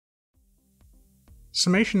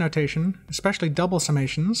Summation notation, especially double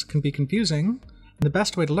summations, can be confusing. The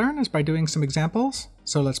best way to learn is by doing some examples,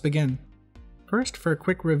 so let's begin. First, for a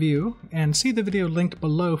quick review, and see the video linked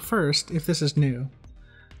below first if this is new.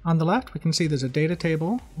 On the left, we can see there's a data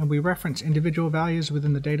table, and we reference individual values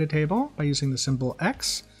within the data table by using the symbol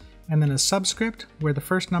X, and then a subscript where the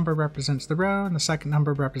first number represents the row and the second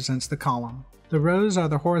number represents the column. The rows are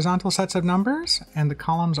the horizontal sets of numbers, and the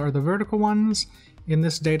columns are the vertical ones. In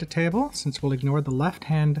this data table, since we'll ignore the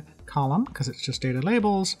left-hand column because it's just data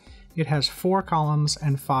labels, it has 4 columns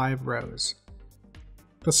and 5 rows.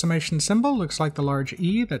 The summation symbol looks like the large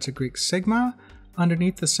E, that's a Greek sigma.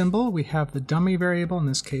 Underneath the symbol we have the dummy variable, in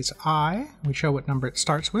this case I. We show what number it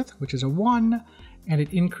starts with, which is a 1, and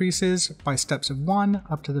it increases by steps of 1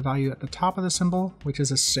 up to the value at the top of the symbol, which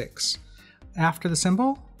is a 6. After the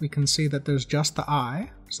symbol, we can see that there's just the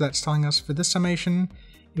I, so that's telling us for this summation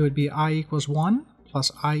it would be I equals 1 plus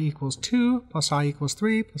I equals 2 plus I equals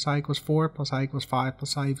 3 plus I equals 4 plus I equals 5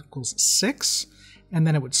 plus I equals 6, and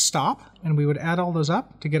then it would stop, and we would add all those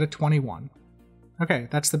up to get a 21. Okay,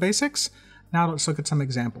 that's the basics. Now let's look at some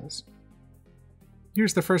examples.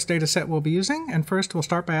 Here's the first data set we'll be using, and first we'll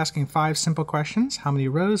start by asking 5 simple questions. How many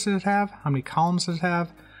rows does it have? How many columns does it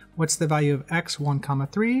have? What's the value of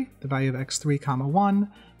x1, 3, the value of x3,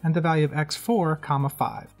 1, and the value of x4,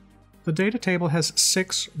 5? The data table has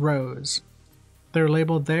 6 rows. They're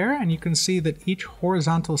labeled there, and you can see that each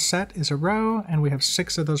horizontal set is a row, and we have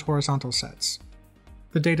 6 of those horizontal sets.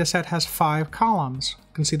 The data set has 5 columns.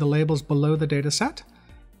 You can see the labels below the data set.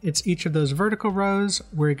 It's each of those vertical rows.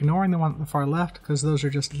 We're ignoring the one at the far left because those are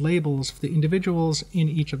just labels for the individuals in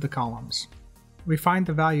each of the columns. We find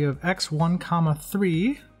the value of x1,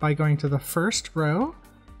 3 by going to the first row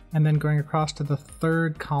and then going across to the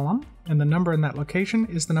third column, and the number in that location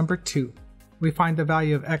is the number 2. We find the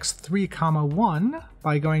value of x3, 1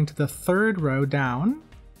 by going to the third row down,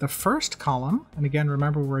 the first column, and again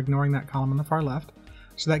remember we're ignoring that column on the far left,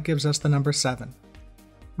 so that gives us the number 7.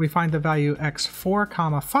 We find the value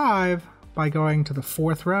x4, 5 by going to the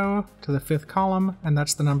fourth row, to the fifth column, and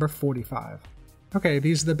that's the number 45. Okay,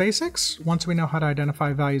 these are the basics. Once we know how to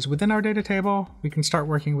identify values within our data table, we can start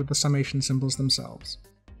working with the summation symbols themselves.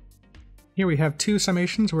 Here we have 2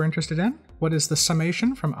 summations we're interested in. What is the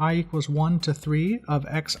summation from I equals 1 to 3 of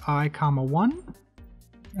xi, 1?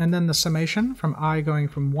 And then the summation from I going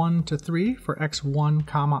from 1 to 3 for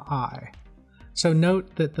x1, I. So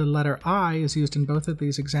note that the letter I is used in both of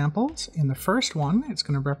these examples. In the first one, it's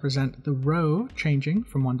going to represent the row changing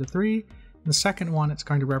from 1 to 3. In the second one, it's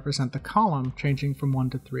going to represent the column changing from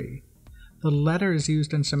 1 to 3. The letters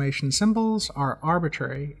used in summation symbols are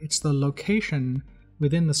arbitrary. It's the location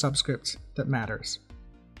within the subscripts that matters.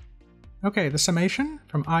 Okay, the summation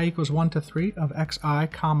from I equals 1 to 3 of xi,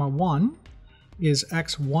 1 is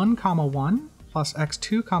x1, 1 plus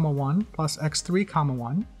x2, 1 plus x3,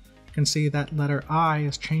 1. You can see that letter I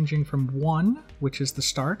is changing from 1, which is the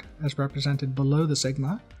start, as represented below the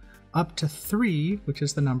sigma, up to 3, which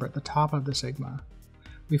is the number at the top of the sigma.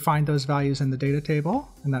 We find those values in the data table,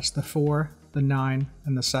 and that's the 4, the 9,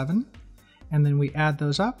 and the 7. And then we add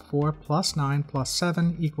those up. 4 plus 9 plus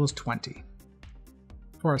 7 equals 20.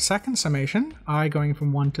 For our second summation, I going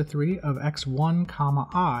from 1 to 3 of x1,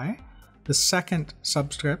 I, the second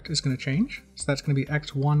subscript is going to change. So that's going to be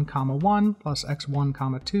x1, 1 plus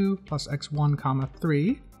x1, 2 plus x1,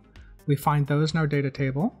 3. We find those in our data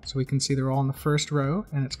table, so we can see they're all in the first row,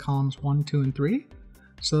 and it's columns 1, 2, and 3.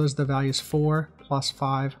 So those are the values 4 plus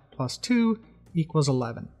 5 plus 2 equals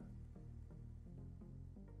 11.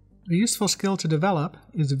 A useful skill to develop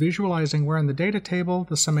is visualizing where in the data table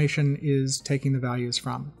the summation is taking the values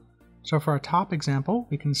from. So for our top example,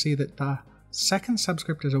 we can see that the second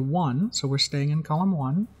subscript is a 1, so we're staying in column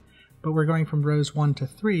 1, but we're going from rows 1 to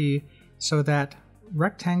 3, so that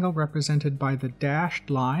rectangle represented by the dashed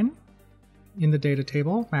line in the data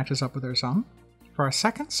table matches up with our sum. For our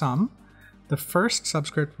second sum, the first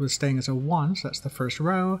subscript was staying as a 1, so that's the first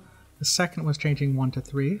row. The second was changing 1 to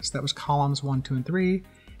 3, so that was columns 1, 2, and 3.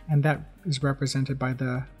 And that is represented by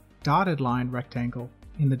the dotted line rectangle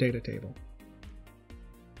in the data table.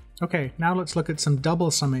 Okay, now let's look at some double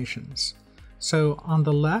summations. So on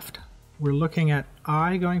the left, we're looking at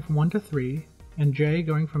I going from 1 to 3 and j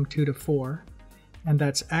going from 2 to 4, and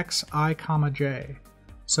that's xi, j.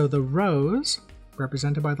 So the rows,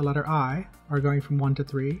 represented by the letter I, are going from 1 to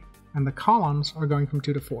 3, and the columns are going from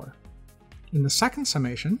 2 to 4. In the second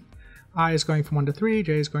summation, I is going from 1 to 3,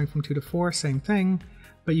 j is going from 2 to 4, same thing,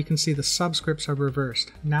 but you can see the subscripts are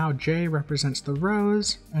reversed. Now j represents the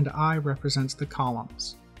rows, and I represents the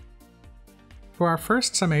columns. For our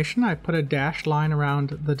first summation, I put a dashed line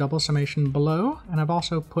around the double summation below, and I've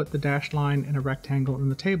also put the dashed line in a rectangle in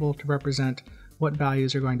the table to represent what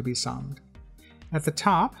values are going to be summed. At the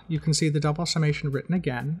top, you can see the double summation written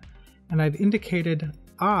again, and I've indicated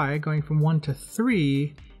I going from 1 to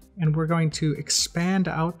 3, and we're going to expand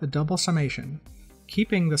out the double summation,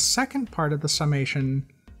 keeping the second part of the summation,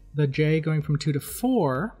 the j going from 2 to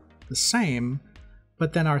 4, the same,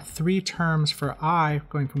 but then our 3 terms for I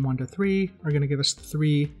going from 1 to 3 are going to give us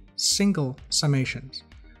 3 single summations.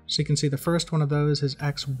 So you can see the first one of those is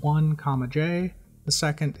x1 comma j, the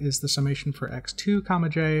second is the summation for x2 comma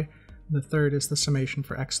j, and the third is the summation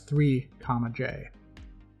for x3 comma j.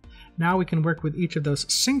 Now we can work with each of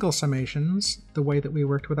those single summations the way that we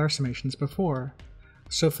worked with our summations before.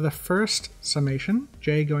 So for the first summation,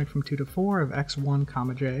 j going from 2 to 4 of x1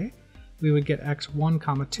 comma j, we would get x1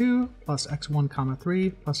 comma 2 plus x1 comma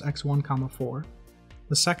 3 plus x1 comma 4.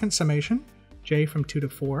 The second summation, j from 2 to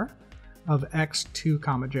 4 of x2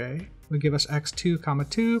 comma j, would give us x2 comma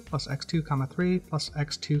 2 plus x2 comma 3 plus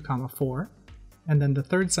x2 comma 4. And then the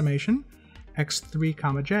third summation, x3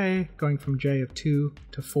 comma j, going from j of 2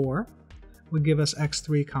 to 4, would give us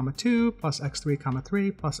x3 comma 2 plus x3 comma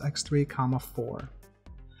 3 plus x3 comma 4.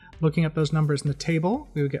 Looking at those numbers in the table,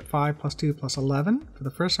 we would get 5 plus 2 plus 11 for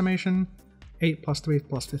the first summation, 8 plus 3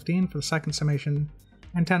 plus 15 for the second summation,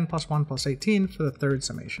 and 10 plus 1 plus 18 for the third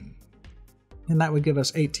summation. And that would give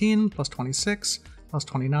us 18 plus 26 plus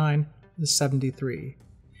 29 is 73.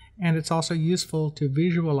 And it's also useful to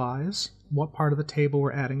visualize what part of the table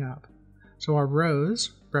we're adding up. So our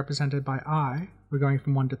rows, represented by I, we're going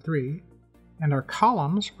from 1 to 3, and our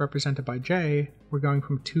columns, represented by j, we're going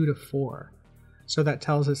from 2 to 4. So that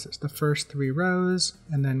tells us it's the first 3 rows,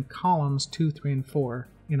 and then columns 2, 3, and 4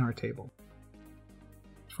 in our table.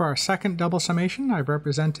 For our second double summation, I've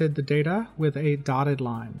represented the data with a dotted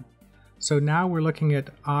line. So now we're looking at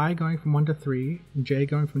I going from 1 to 3, and j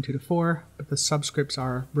going from 2 to 4, but the subscripts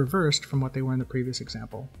are reversed from what they were in the previous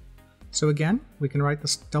example. So again, we can write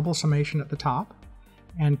this double summation at the top,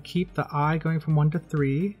 and keep the I going from 1 to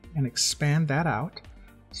 3, and expand that out.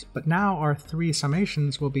 But now our 3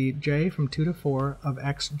 summations will be j from 2 to 4 of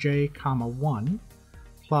xj comma 1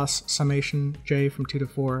 plus summation j from 2 to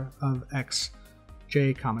 4 of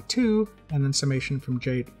xj comma 2 and then summation from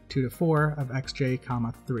j 2 to 4 of xj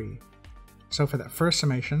comma 3. So for that first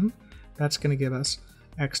summation, that's going to give us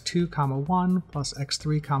x2 comma 1 plus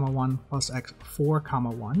x3 comma 1 plus x4 comma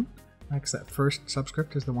 1, because that first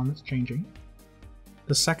subscript is the one that's changing.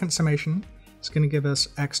 The second summation is going to give us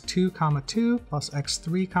x2 comma 2 plus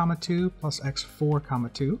x3 comma 2 plus x4 comma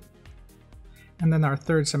 2. And then our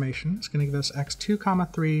third summation is going to give us x2 comma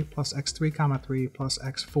 3 plus x3 comma 3 plus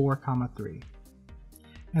x4 comma 3.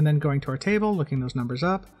 And then going to our table, looking those numbers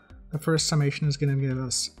up, the first summation is going to give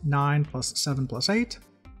us 9 plus 7 plus 8.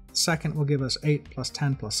 The second will give us 8 plus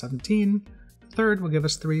 10 plus 17. The third will give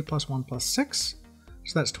us 3 plus 1 plus 6.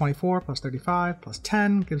 So that's 24 plus 35 plus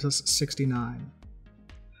 10 gives us 69.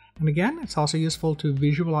 And again, it's also useful to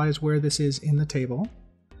visualize where this is in the table.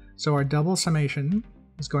 So our double summation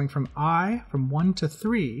is going from I from 1 to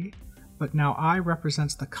 3, but now I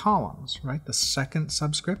represents the columns, right? The second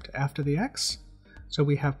subscript after the x. So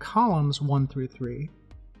we have columns 1 through 3.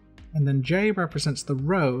 And then j represents the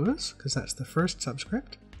rows, because that's the first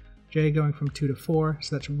subscript. J going from 2 to 4,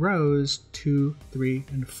 so that's rows 2, 3,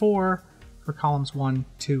 and 4 for columns 1,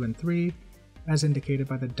 2, and 3, as indicated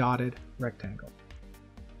by the dotted rectangle.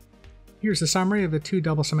 Here's a summary of the 2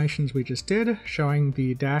 double summations we just did, showing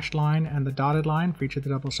the dashed line and the dotted line for each of the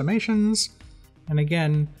double summations. And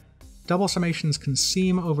again, double summations can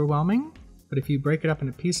seem overwhelming, but if you break it up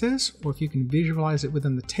into pieces, or if you can visualize it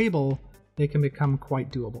within the table, they can become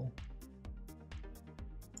quite doable.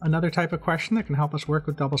 Another type of question that can help us work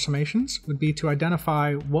with double summations would be to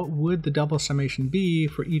identify what would the double summation be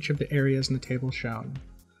for each of the areas in the table shown.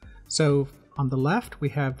 So on the left, we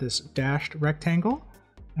have this dashed rectangle,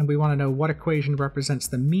 and we want to know what equation represents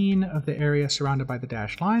the mean of the area surrounded by the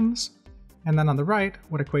dashed lines, and then on the right,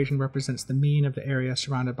 what equation represents the mean of the area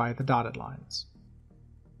surrounded by the dotted lines.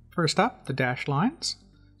 First up, the dashed lines.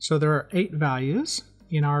 So there are 8 values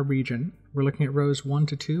in our region. We're looking at rows 1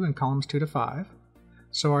 to 2 and columns 2 to 5.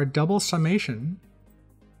 So our double summation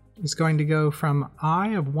is going to go from I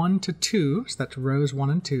of 1 to 2, so that's rows 1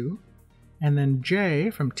 and 2, and then j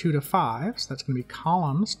from 2 to 5, so that's going to be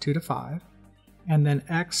columns 2 to 5, and then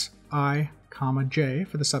x, I, comma j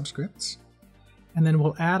for the subscripts. And then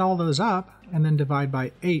we'll add all those up and then divide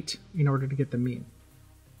by 8 in order to get the mean.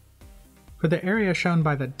 For the area shown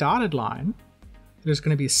by the dotted line, there's going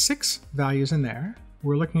to be 6 values in there.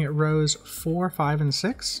 We're looking at rows 4, 5, and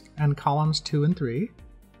 6, and columns 2 and 3.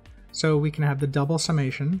 So we can have the double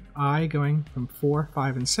summation, I going from 4,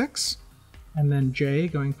 5, and 6, and then j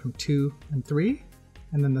going from 2 and 3,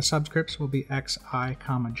 and then the subscripts will be xi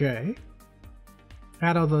comma j.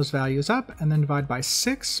 Add all those values up and then divide by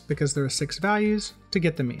 6, because there are 6 values, to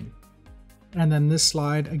get the mean. And then this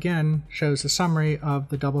slide again shows a summary of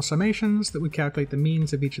the double summations that would calculate the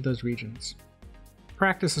means of each of those regions.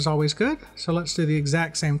 Practice is always good, so let's do the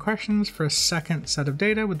exact same questions for a second set of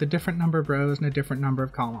data with a different number of rows and a different number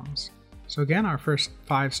of columns. So again, our first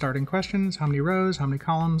 5 starting questions: how many rows, how many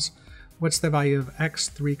columns, what's the value of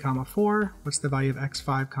x3, 4, what's the value of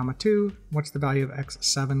x5, 2, what's the value of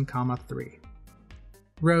x7, 3.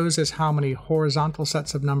 Rows is how many horizontal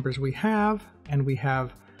sets of numbers we have, and we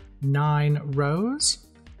have 9 rows.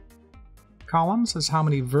 Columns is how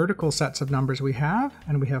many vertical sets of numbers we have,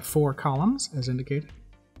 and we have 4 columns as indicated.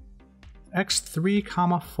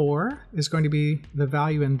 x3, 4 is going to be the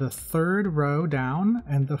value in the 3rd row down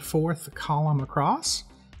and the 4th column across.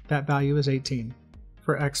 That value is 18.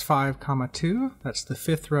 For x5, 2, that's the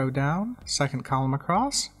 5th row down, 2nd column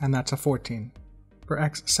across, and that's a 14. For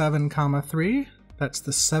x7, 3, that's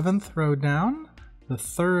the 7th row down, the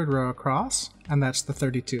 3rd row across, and that's the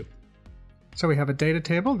 32. So we have a data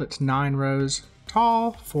table that's 9 rows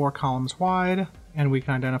tall, 4 columns wide, and we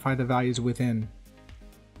can identify the values within.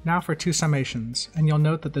 Now for 2 summations, and you'll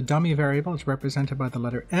note that the dummy variable is represented by the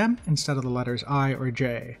letter m instead of the letters I or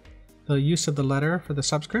j. The use of the letter for the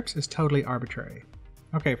subscripts is totally arbitrary.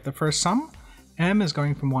 Okay, for the first sum, m is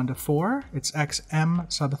going from 1 to 4, it's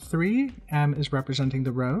xm sub 3, m is representing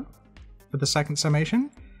the row. For the second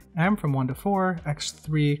summation, m from 1 to 4,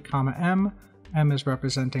 x3, m is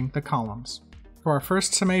representing the columns. For our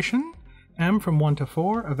first summation, m from 1 to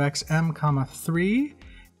 4 of xm, 3,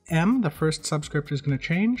 m, the first subscript is going to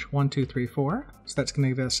change, 1, 2, 3, 4. So that's going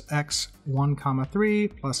to give us x1, 3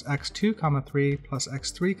 plus x2, 3 plus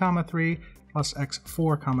x3, 3 plus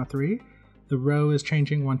x4, 3. The row is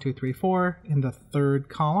changing 1, 2, 3, 4 in the 3rd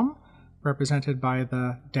column, represented by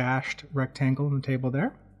the dashed rectangle in the table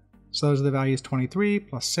there. So those are the values 23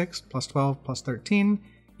 plus 6 plus 12 plus 13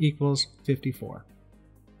 equals 54.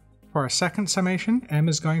 For our second summation, m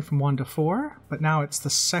is going from 1 to 4, but now it's the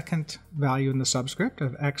second value in the subscript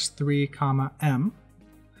of x3, m.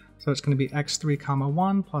 So it's going to be x3,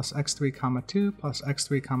 1 plus x3, 2 plus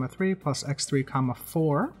x3, 3 plus x3,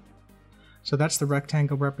 4. So that's the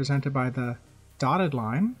rectangle represented by the dotted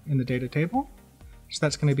line in the data table. So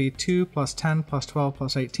that's going to be 2 plus 10 plus 12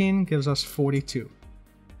 plus 18 gives us 42.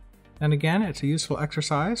 And again, it's a useful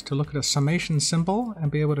exercise to look at a summation symbol and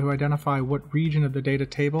be able to identify what region of the data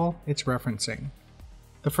table it's referencing.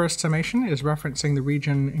 The first summation is referencing the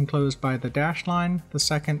region enclosed by the dashed line. The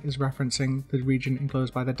second is referencing the region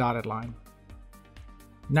enclosed by the dotted line.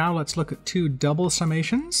 Now let's look at 2 double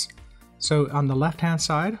summations. So on the left-hand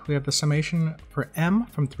side, we have the summation for m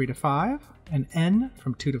from 3 to 5 and n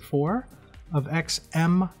from 2 to 4 of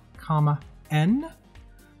xm, n.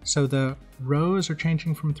 So the rows are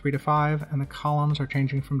changing from 3 to 5 and the columns are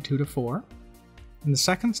changing from 2 to 4. In the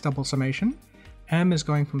second double summation, m is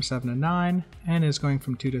going from 7 to 9, n is going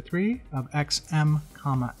from 2 to 3 of xm,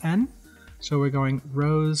 n. So we're going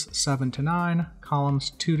rows 7 to 9,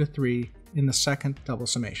 columns 2 to 3 in the second double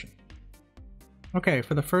summation. Okay,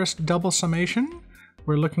 for the first double summation,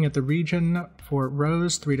 we're looking at the region for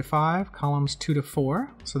rows 3 to 5, columns 2 to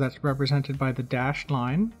 4, so that's represented by the dashed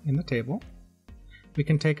line in the table. We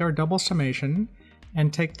can take our double summation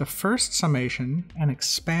and take the first summation and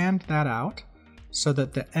expand that out so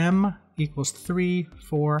that the m equals 3,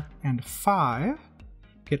 4, and 5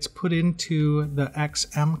 gets put into the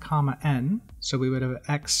xm, n. So we would have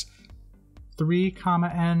x3,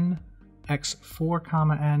 n,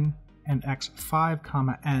 x4, n, and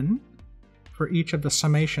x5, n for each of the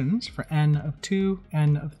summations for n of 2,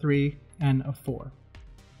 n of 3, n of 4.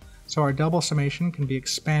 So our double summation can be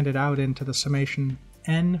expanded out into the summation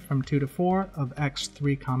n from 2 to 4 of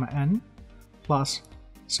x3, n plus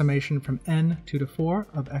summation from n 2 to 4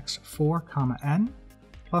 of x4, n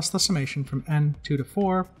plus the summation from n 2 to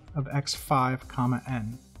 4 of x5,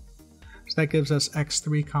 n. So that gives us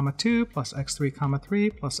x3, 2 plus x3, 3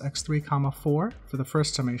 plus x3, 4 for the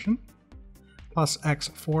first summation, plus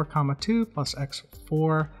x4, 2 plus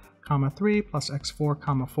x4, 3 plus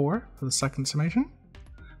x4, 4 for the second summation,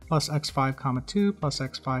 plus x5, 2 plus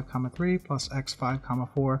x5, 3 plus x5,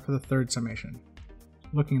 4 for the third summation.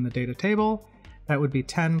 Looking in the data table, that would be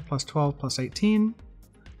 10 plus 12 plus 18,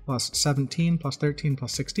 plus 17 plus 13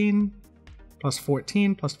 plus 16, plus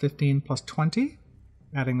 14 plus 15 plus 20.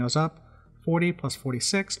 Adding those up, 40 plus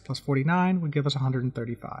 46 plus 49 would give us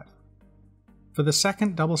 135. For the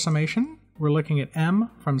second double summation, we're looking at M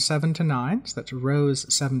from 7 to 9, so that's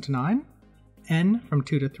rows 7 to 9. N from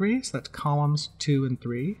 2 to 3, so that's columns 2 and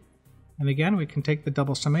 3. And again, we can take the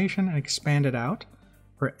double summation and expand it out.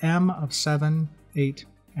 For M of 7, 8,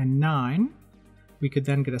 and 9, we could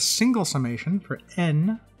then get a single summation for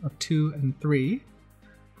N of 2 and 3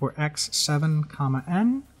 for x7,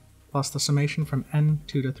 n, plus the summation from n2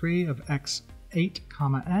 to 3 of x8,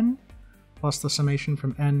 n, plus the summation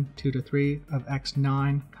from n2 to 3 of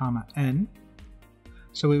x9, n.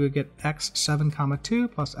 So we would get x7, 2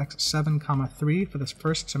 plus x7, 3 for this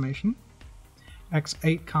first summation,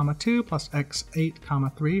 x8, 2 plus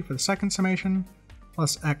x8, 3 for the second summation,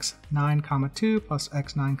 plus x9, 2 plus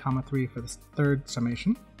x9, 3 for the third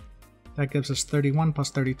summation. That gives us 31 plus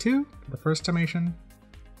 32 for the first summation,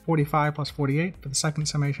 45 plus 48 for the second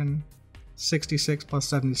summation, 66 plus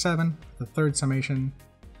 77 for the third summation.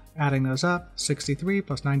 Adding those up, 63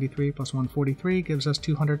 plus 93 plus 143 gives us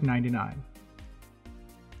 299.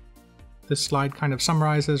 This slide kind of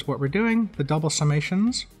summarizes what we're doing. The double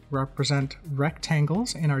summations represent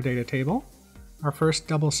rectangles in our data table. Our first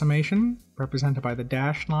double summation, represented by the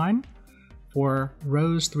dashed line, for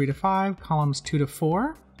rows 3 to 5, columns 2 to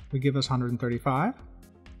 4, would give us 135.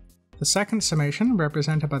 The second summation,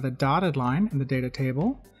 represented by the dotted line in the data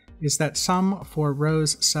table, is that sum for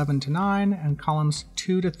rows 7 to 9 and columns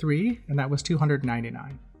 2 to 3, and that was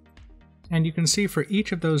 299. And you can see for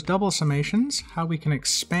each of those double summations how we can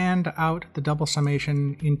expand out the double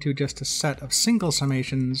summation into just a set of single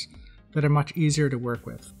summations that are much easier to work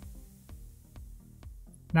with.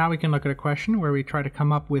 Now we can look at a question where we try to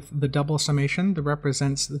come up with the double summation that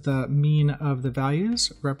represents the mean of the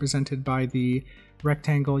values, represented by the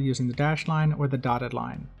rectangle using the dashed line or the dotted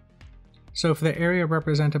line. So for the area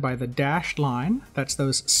represented by the dashed line, that's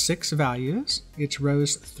those 6 values. It's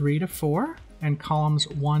rows 3 to 4 and columns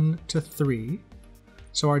 1 to 3.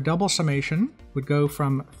 So our double summation would go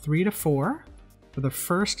from 3 to 4 for the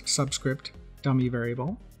first subscript dummy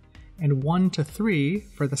variable, and 1 to 3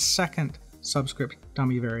 for the second subscript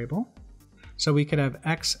dummy variable. So we could have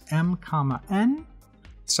xm, n,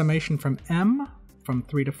 summation from m from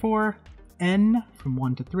 3 to 4, n from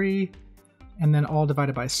 1 to 3, and then all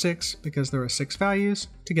divided by 6 because there are 6 values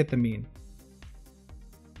to get the mean.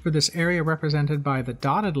 For this area represented by the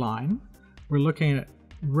dotted line, we're looking at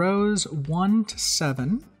rows 1 to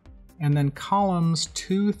 7 and then columns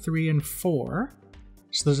 2, 3, and 4.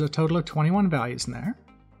 So there's a total of 21 values in there.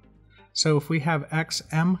 So if we have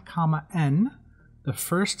xm, n, the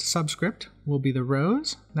first subscript will be the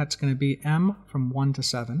rows. That's going to be m from 1 to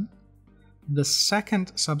 7. The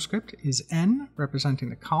second subscript is n, representing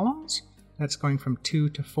the columns. That's going from 2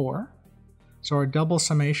 to 4. So our double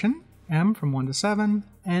summation, m from 1 to 7,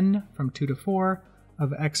 n from 2 to 4, of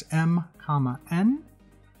xm, n,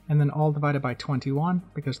 and then all divided by 21,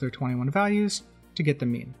 because there are 21 values, to get the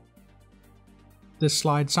mean. This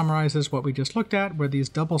slide summarizes what we just looked at, where these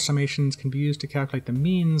double summations can be used to calculate the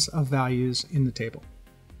means of values in the table.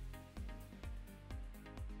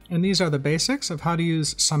 And these are the basics of how to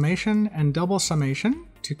use summation and double summation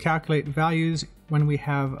to calculate values when we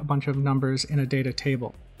have a bunch of numbers in a data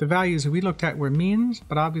table. The values we looked at were means,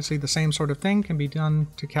 but obviously the same sort of thing can be done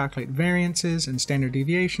to calculate variances and standard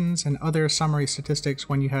deviations and other summary statistics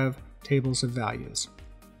when you have tables of values.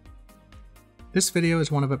 This video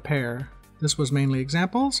is one of a pair. This was mainly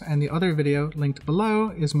examples, and the other video linked below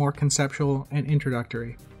is more conceptual and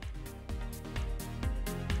introductory.